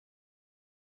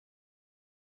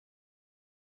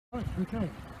Right, okay.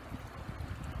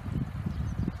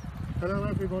 Hello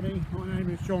everybody, my name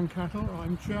is John Cattle.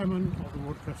 I'm chairman of the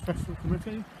Watercress Festival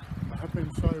Committee. I have been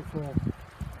so for,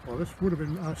 well, this would have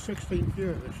been our 16th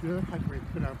year this year, had we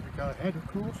been able to go ahead, of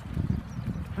course.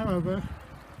 However,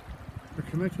 the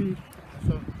committee has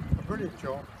done a brilliant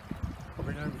job of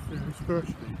being able to do this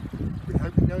virtually. We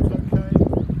hope it goes okay,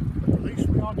 but at least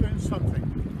we are doing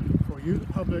something for you, the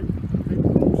public, people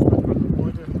of Alresford and the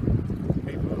wider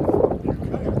people of the UK,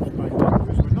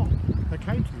 because we're not a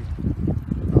catering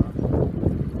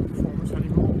performance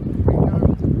anymore. We go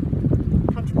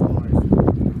countrywide,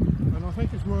 and I think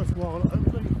it's worthwhile over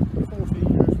the 14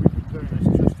 years we've been doing this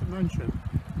just to mention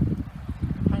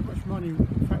how much money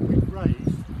in fact we've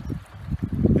raised.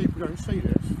 People don't see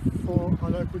this, for our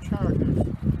local charities,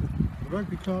 the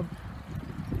rugby club,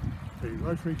 the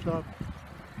Rotary Club,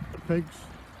 the pigs,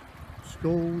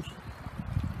 schools.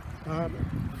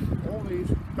 All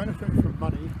these benefit from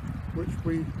money which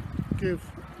we give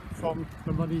from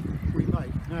the money we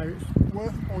make. Now it's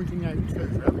worth pointing out too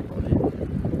for everybody, the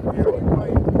only way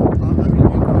our only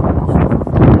income is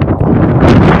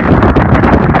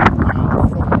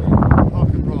from the park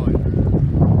and ride,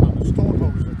 and the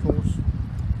stallholders of course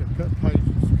get paid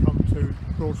to come to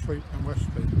Broad Street and West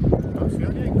Street. That's the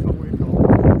only income we've got,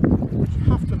 which you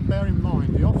have to bear in mind.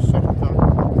 The offset of that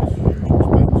is huge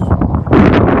expense,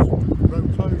 road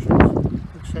closures,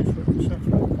 etc, etc.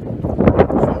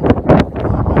 So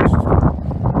our best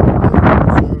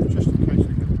reserve just in case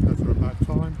we go through a bad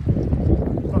time.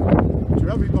 But to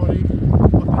everybody, I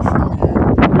can assure you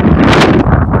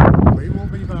we will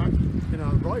be back in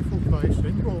our rightful place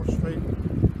in Broad Street,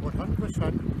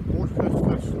 100% Watercress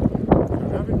Festival. So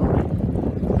everybody,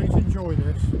 please enjoy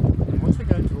this. And once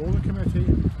again to all the committee,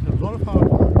 there's a lot of hard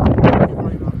work. Thank you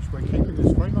very much. We're keeping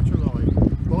this very much alive.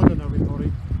 Well done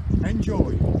everybody.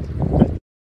 Enjoy.